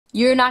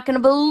You're not going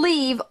to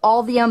believe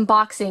all the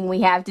unboxing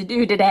we have to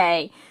do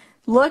today.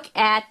 Look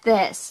at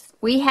this.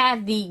 We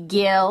have the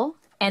Gil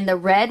and the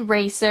Red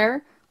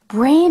Racer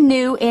brand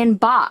new in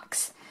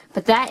box.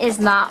 But that is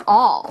not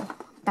all.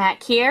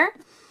 Back here,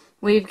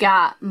 we've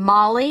got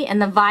Molly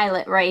and the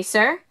Violet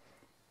Racer,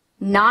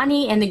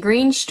 Nonny and the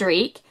Green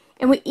Streak,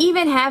 and we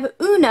even have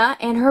Oona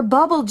and her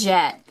Bubble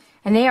Jet.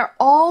 And they are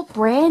all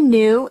brand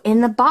new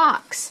in the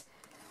box.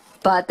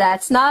 But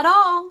that's not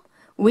all.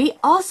 We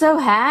also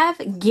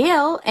have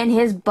Gil and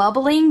his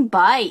bubbling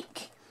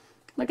bike.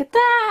 Look at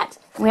that.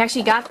 We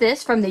actually got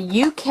this from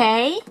the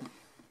UK.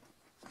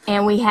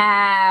 And we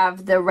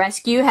have the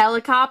rescue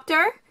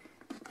helicopter.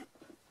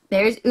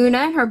 There's Oona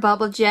and her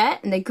Bubble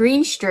Jet and the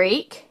Green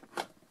Streak.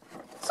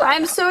 So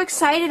I'm so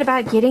excited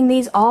about getting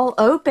these all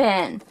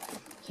open.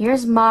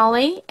 Here's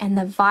Molly and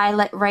the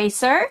Violet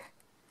Racer.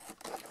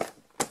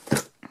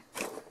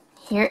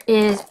 Here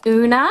is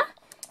Oona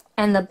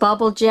and the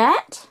Bubble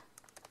Jet.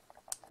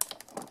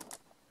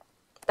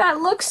 That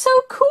looks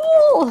so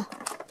cool.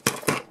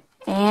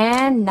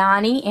 And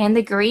Nonny and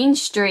the Green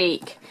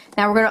Streak.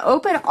 Now we're going to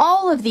open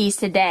all of these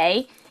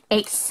today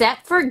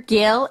except for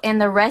Gil and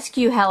the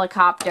rescue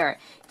helicopter.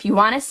 If you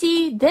want to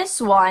see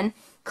this one,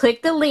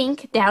 click the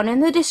link down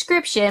in the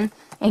description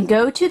and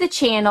go to the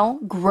channel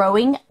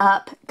Growing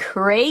Up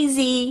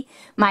Crazy.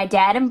 My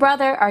dad and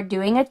brother are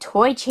doing a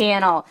toy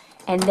channel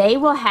and they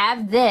will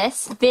have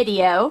this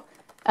video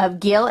of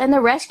Gil and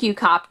the rescue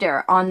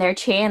copter on their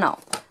channel.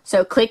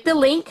 So click the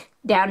link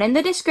down in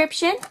the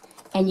description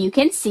and you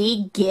can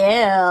see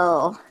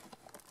Gil.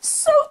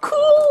 So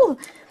cool!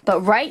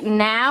 But right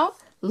now,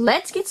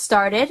 let's get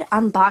started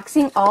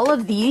unboxing all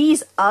of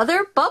these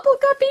other Bubble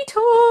Guppy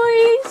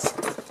toys.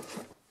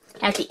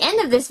 At the end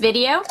of this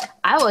video,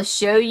 I will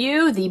show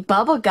you the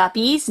Bubble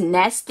Guppies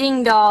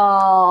nesting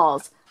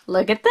dolls.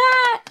 Look at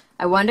that!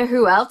 I wonder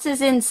who else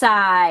is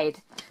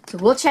inside. So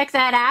we'll check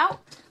that out.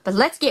 But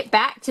let's get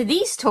back to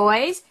these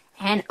toys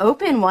and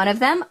open one of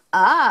them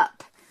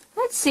up.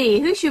 Let's see,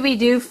 who should we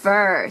do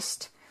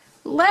first?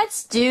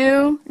 Let's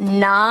do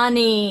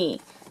Nonny.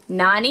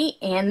 Nonny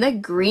and the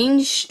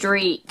Green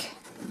Streak.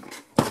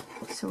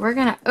 So we're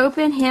going to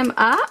open him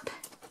up.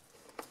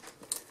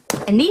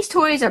 And these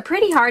toys are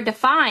pretty hard to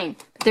find.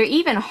 But they're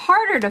even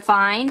harder to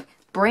find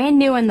brand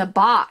new in the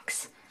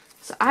box.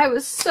 So I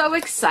was so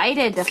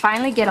excited to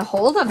finally get a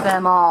hold of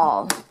them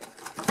all.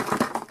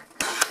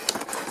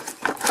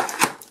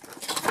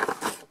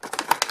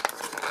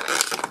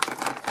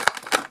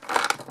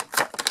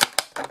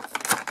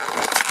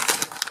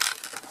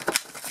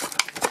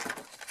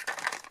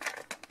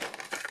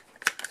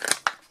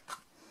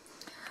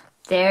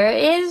 There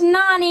is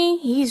Nonny.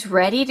 He's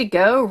ready to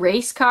go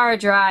race car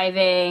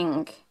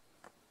driving.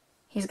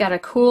 He's got a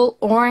cool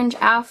orange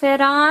outfit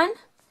on.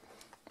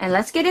 And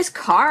let's get his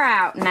car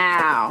out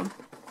now.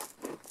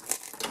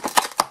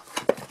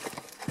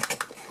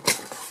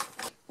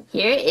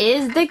 Here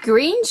is the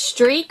Green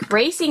Streak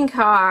racing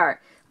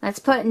car. Let's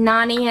put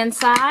Nonny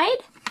inside.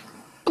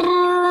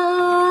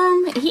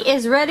 He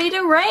is ready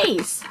to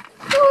race.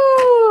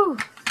 Woo!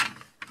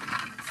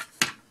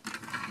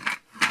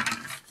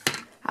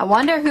 I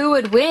wonder who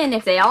would win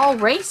if they all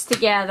race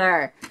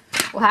together.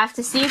 We'll have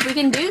to see if we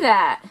can do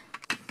that.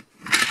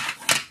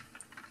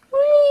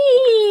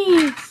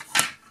 Whee!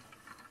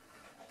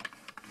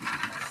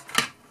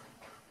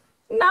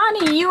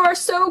 Nonny, you are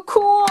so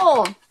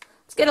cool.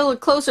 Let's get a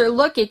closer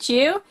look at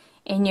you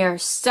in your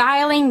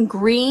styling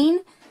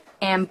green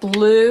and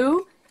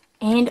blue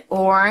and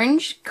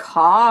orange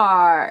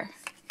car.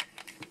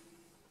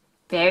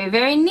 Very,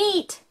 very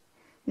neat.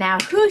 Now,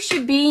 who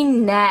should be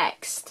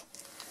next?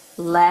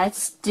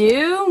 Let's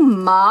do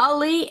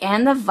Molly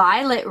and the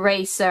Violet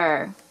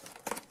Racer.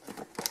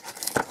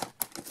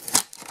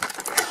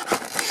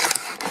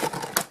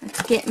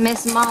 Let's get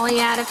Miss Molly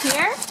out of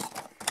here.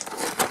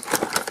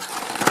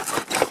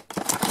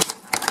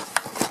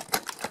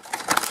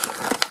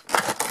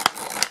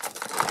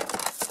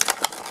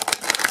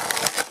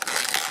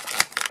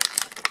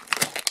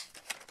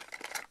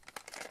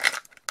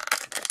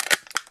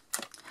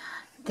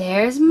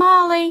 There's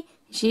Molly.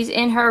 She's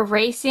in her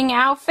racing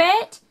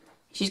outfit.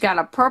 She's got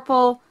a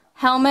purple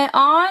helmet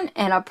on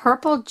and a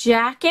purple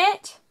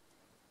jacket.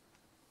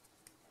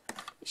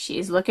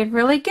 She's looking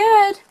really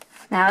good.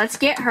 Now let's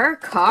get her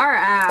car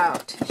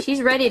out.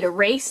 She's ready to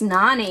race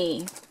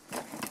Nonny.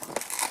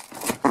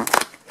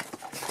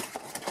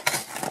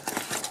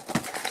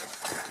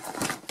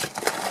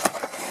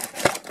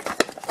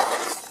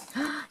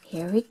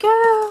 Here we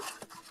go.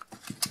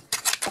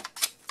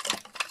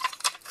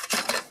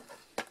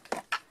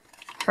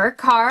 Her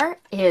car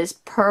is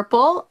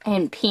purple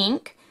and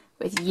pink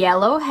with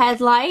yellow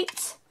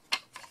headlights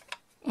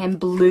and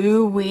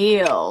blue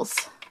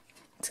wheels.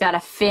 It's got a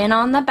fin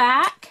on the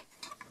back.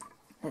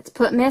 Let's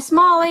put Miss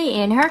Molly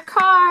in her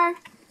car.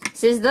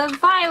 This is the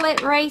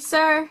Violet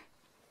Racer.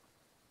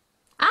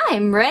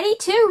 I'm ready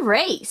to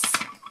race.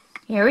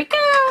 Here we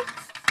go.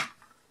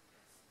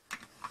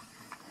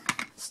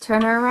 Let's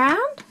turn her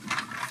around.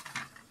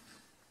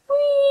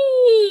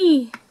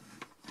 Whee!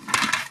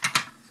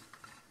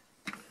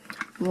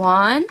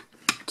 1,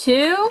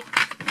 2,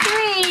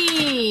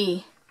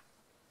 3.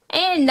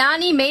 And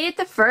Nonny made it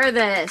the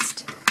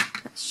furthest.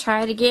 Let's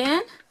try it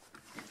again.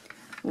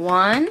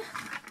 1,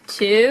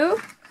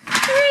 2,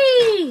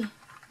 3.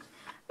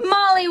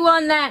 Molly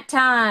won that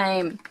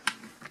time.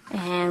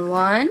 And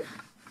 1,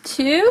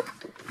 2,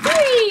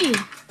 3.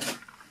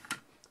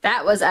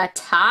 That was a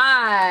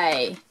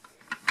tie.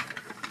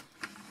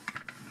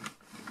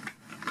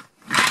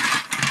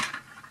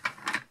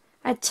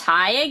 A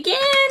tie again?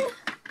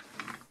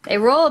 They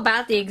roll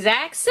about the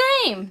exact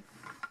same.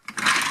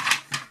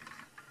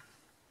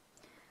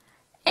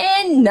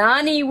 And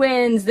Nonny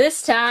wins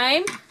this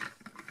time.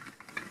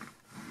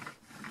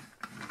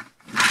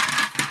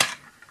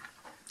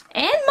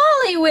 And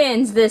Molly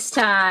wins this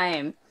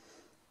time.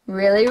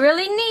 Really,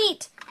 really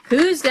neat.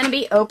 Who's going to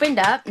be opened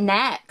up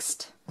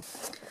next?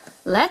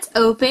 Let's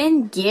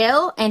open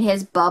Gil and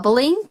his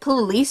bubbling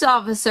police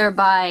officer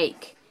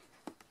bike.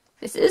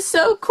 This is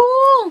so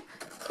cool.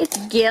 It's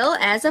Gil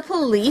as a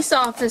police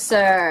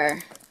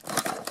officer.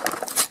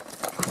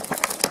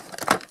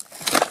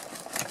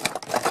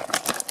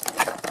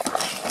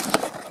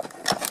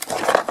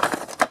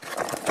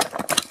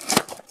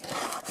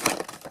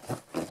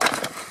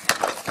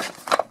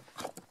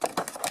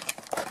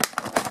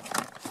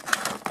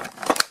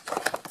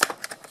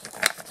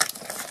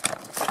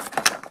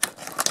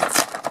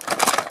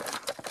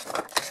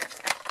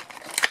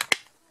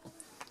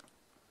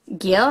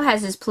 Gil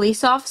has his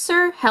police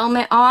officer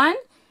helmet on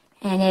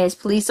and his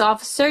police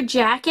officer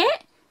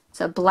jacket.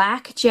 It's a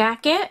black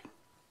jacket.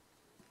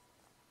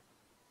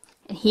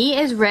 And he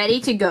is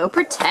ready to go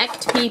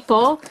protect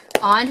people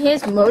on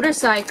his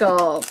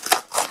motorcycle.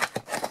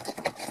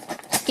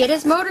 Get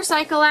his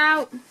motorcycle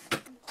out.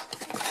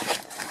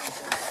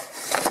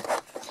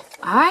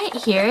 Alright,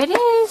 here it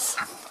is.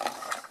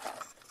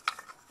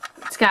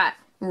 It's got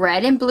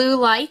red and blue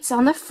lights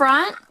on the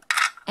front,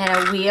 and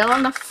a wheel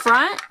on the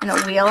front, and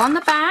a wheel on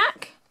the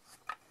back,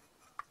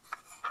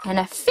 and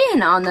a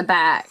fin on the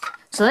back.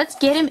 So let's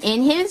get him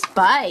in his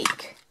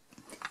bike.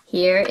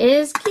 Here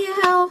is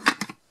Gil.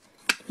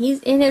 He's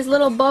in his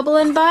little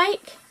bubbling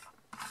bike.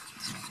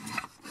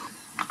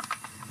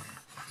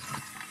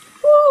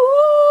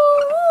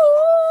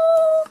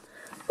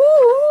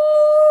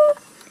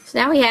 So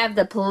now we have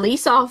the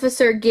police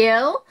officer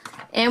Gil,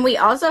 and we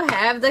also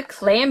have the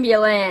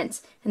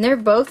Clambulance. And they're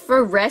both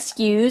for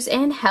rescues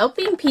and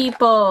helping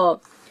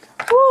people.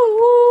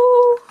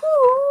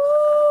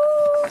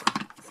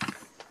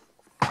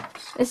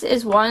 This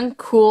is one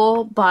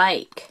cool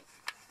bike.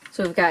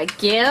 So we've got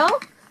Gil,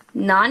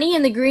 Nonny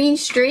in the green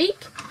streak,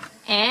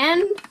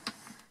 and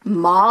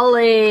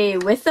Molly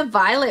with the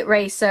violet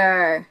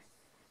racer.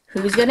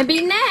 Who's going to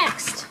be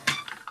next?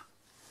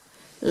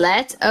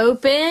 Let's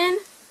open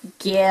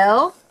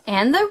Gil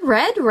and the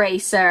red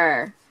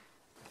racer.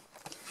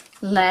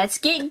 Let's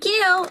get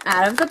Gil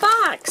out of the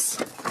box.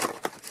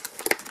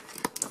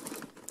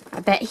 I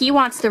bet he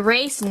wants to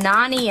race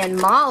Nonny and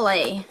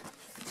Molly.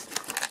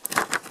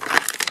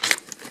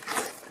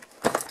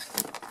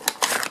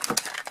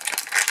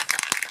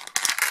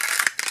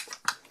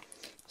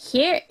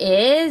 Here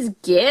is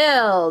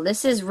Gil.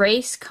 This is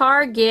race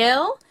car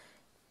Gil.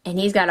 And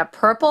he's got a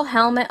purple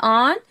helmet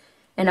on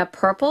and a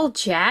purple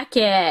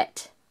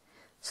jacket.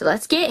 So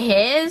let's get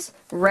his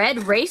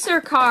red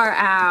racer car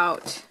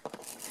out.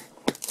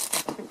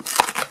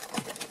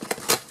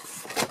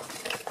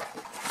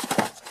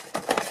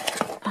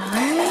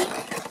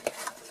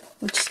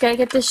 We just gotta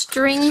get the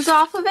strings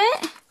off of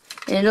it,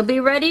 and it'll be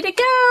ready to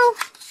go.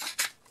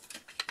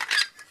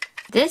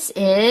 This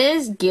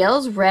is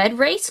Gil's red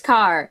race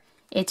car.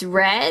 It's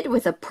red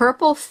with a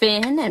purple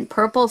fin and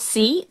purple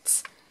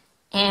seats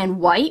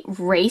and white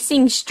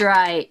racing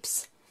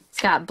stripes.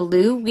 It's got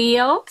blue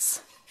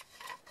wheels.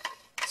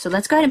 So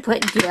let's go ahead and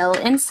put Gil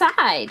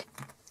inside.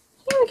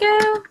 Here we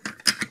go.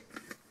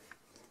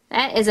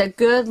 That is a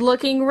good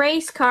looking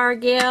race car,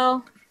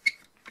 Gil.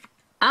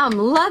 I'm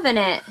loving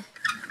it.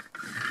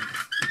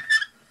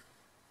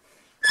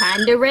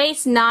 Time to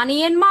race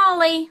Nonny and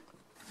Molly.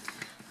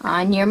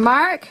 On your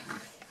mark,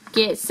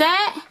 get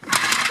set,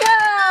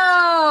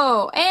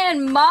 go!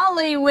 And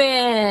Molly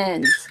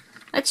wins.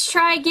 Let's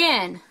try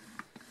again.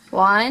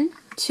 1,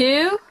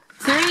 2,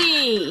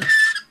 3.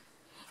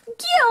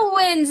 Gil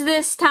wins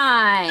this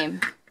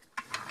time.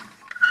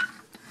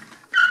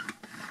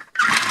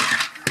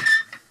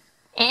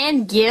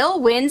 And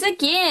Gil wins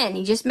again.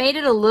 He just made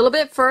it a little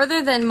bit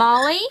further than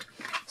Molly.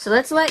 So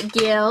let's let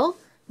Gil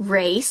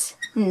race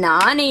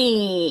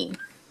Nonny.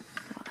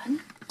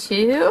 1,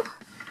 2,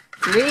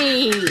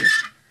 3.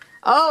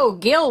 Oh,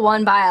 Gil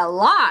won by a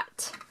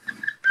lot.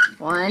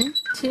 1,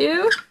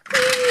 2,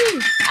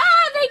 3.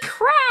 Ah, they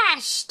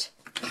crashed.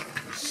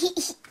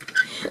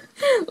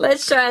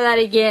 Let's try that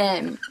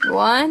again.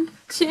 1,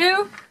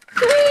 2,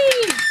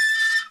 3.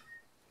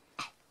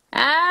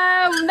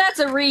 Oh, that's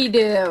a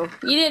redo.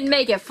 You didn't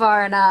make it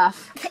far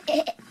enough.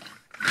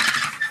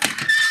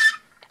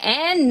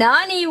 And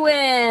Nonny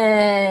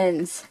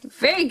wins.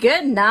 Very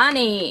good,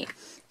 Nonny. I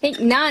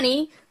think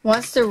Nonny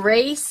wants to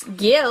race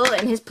Gil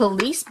in his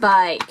police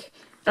bike.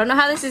 Don't know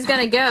how this is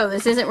gonna go.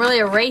 This isn't really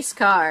a race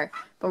car,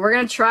 but we're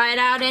gonna try it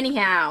out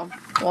anyhow.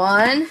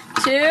 1,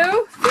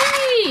 2,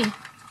 3.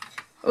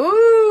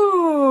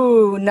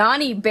 Ooh,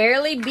 Nonny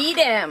barely beat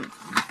him.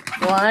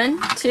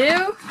 1,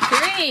 2,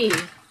 3.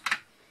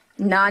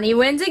 Nonny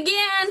wins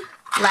again.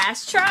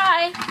 Last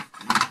try.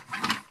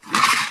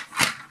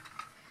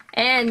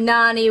 And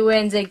Nonny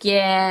wins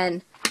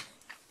again.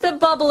 The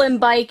bubbling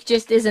bike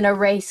just isn't a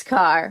race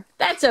car.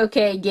 That's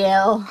okay,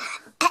 Gil.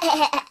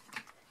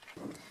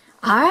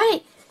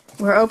 Alright,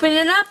 we're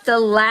opening up the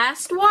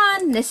last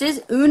one. This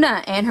is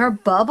Oona and her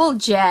bubble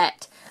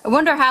jet. I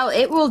wonder how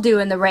it will do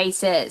in the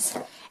races.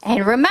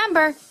 And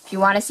remember, if you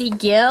want to see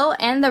Gil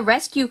and the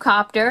rescue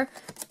copter,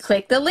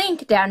 click the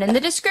link down in the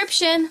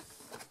description.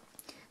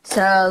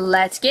 So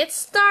let's get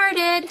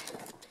started.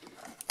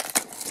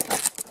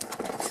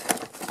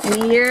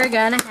 We're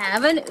gonna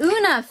have an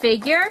Oona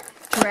figure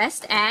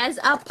dressed as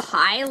a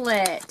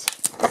pilot.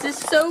 This is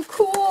so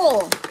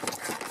cool.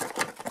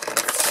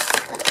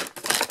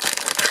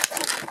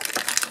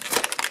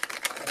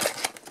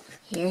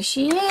 Here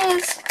she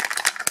is.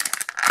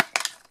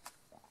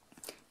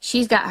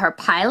 She's got her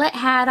pilot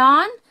hat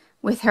on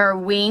with her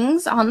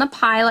wings on the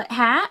pilot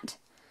hat.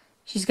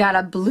 She's got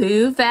a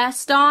blue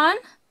vest on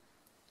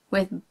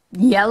with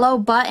yellow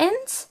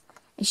buttons.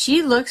 And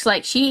she looks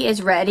like she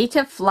is ready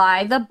to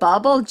fly the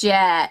bubble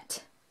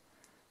jet.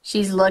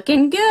 She's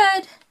looking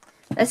good.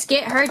 Let's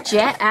get her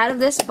jet out of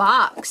this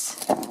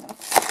box.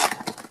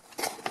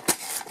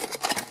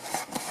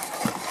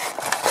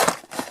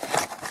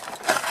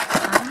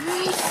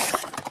 Alright,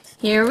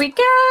 here we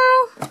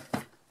go.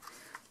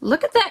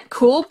 Look at that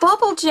cool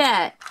bubble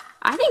jet.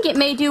 I think it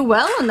may do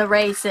well in the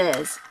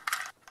races.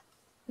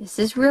 This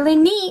is really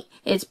neat.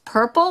 It's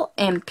purple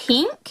and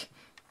pink.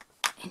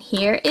 And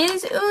here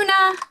is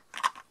Oona.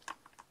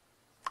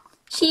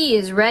 She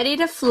is ready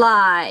to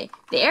fly.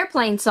 The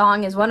airplane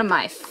song is one of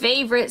my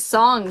favorite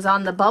songs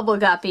on the Bubble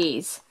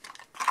Guppies.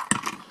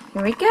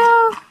 Here we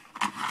go.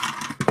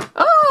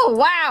 Oh,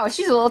 wow,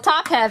 she's a little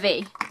top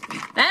heavy.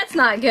 That's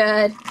not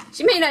good.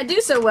 She may not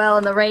do so well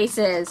in the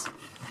races.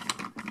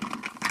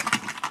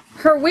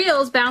 Her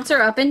wheels bounce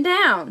her up and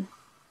down.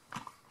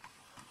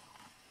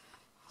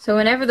 So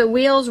whenever the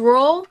wheels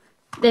roll,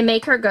 they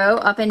make her go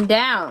up and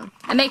down.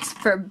 That makes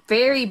for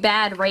very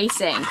bad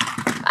racing.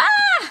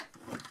 Ah!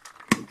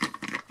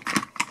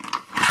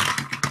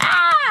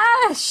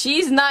 Ah!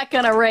 She's not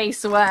gonna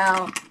race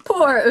well.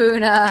 Poor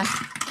Oona.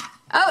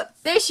 Oh,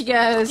 there she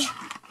goes.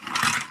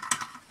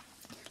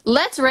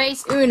 Let's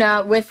race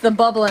Oona with the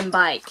bubbling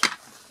bike.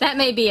 That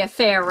may be a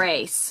fair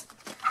race.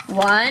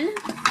 1,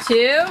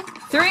 2,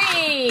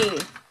 3.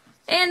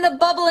 And the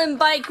bubbling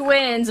bike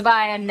wins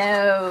by a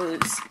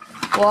nose.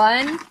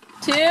 1,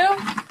 2, 3.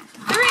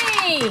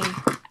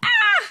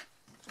 Ah!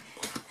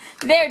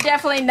 They're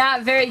definitely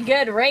not very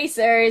good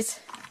racers.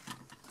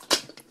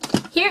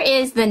 Here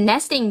is the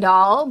nesting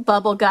doll,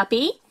 Bubble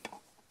Guppy.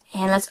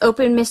 And let's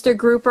open Mr.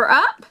 Grouper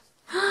up.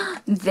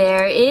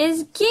 There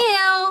is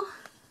Gil.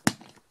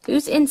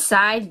 Who's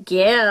inside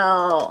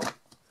Gil?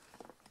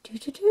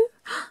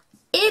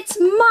 It's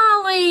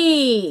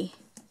Molly.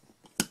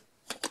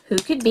 Who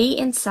could be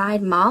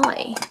inside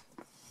Molly?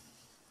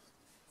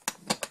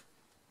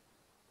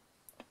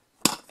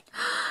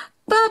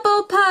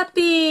 Bubble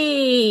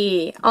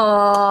Puppy!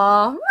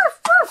 Aww.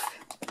 Ruff, ruff.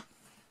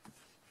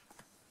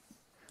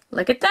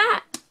 Look at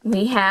that.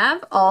 We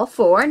have all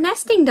 4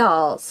 nesting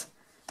dolls.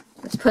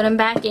 Let's put them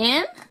back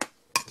in.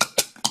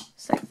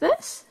 Just like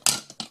this.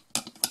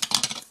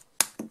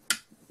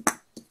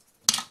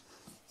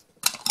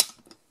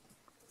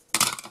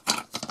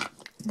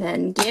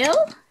 Then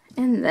Gil.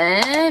 And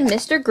then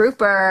Mr.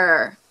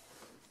 Grouper.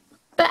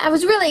 But I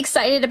was really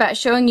excited about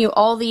showing you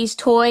all these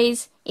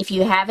toys. If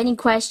you have any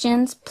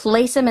questions,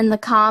 place them in the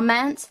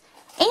comments.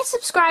 And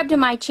subscribe to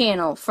my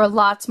channel for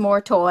lots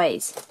more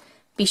toys.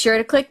 Be sure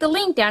to click the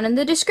link down in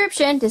the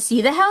description to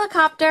see the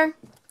helicopter.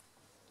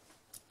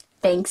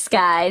 Thanks,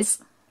 guys.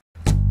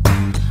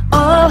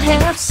 All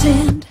have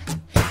sinned,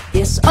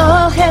 yes,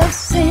 all have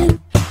sinned,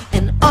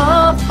 and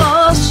all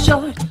fall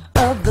short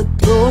of the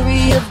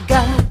glory of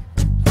God.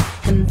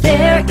 And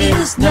there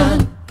is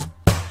none,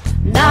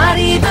 not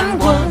even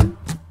one,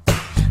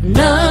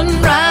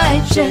 none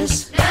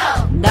righteous,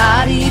 no,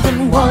 not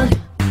even one.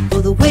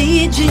 For the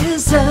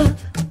wages of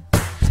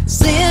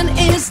sin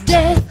is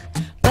death,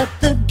 but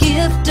the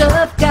gift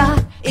of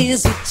God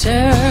is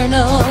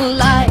eternal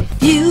life.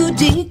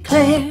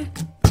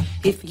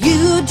 If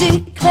you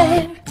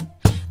declare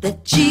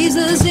that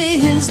Jesus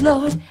is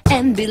Lord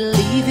and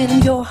believe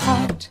in your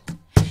heart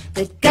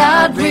that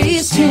God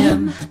raised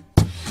him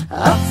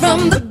up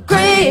from the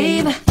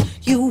grave,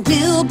 you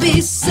will be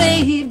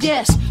saved.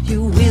 Yes,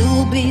 you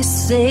will be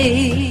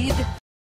saved.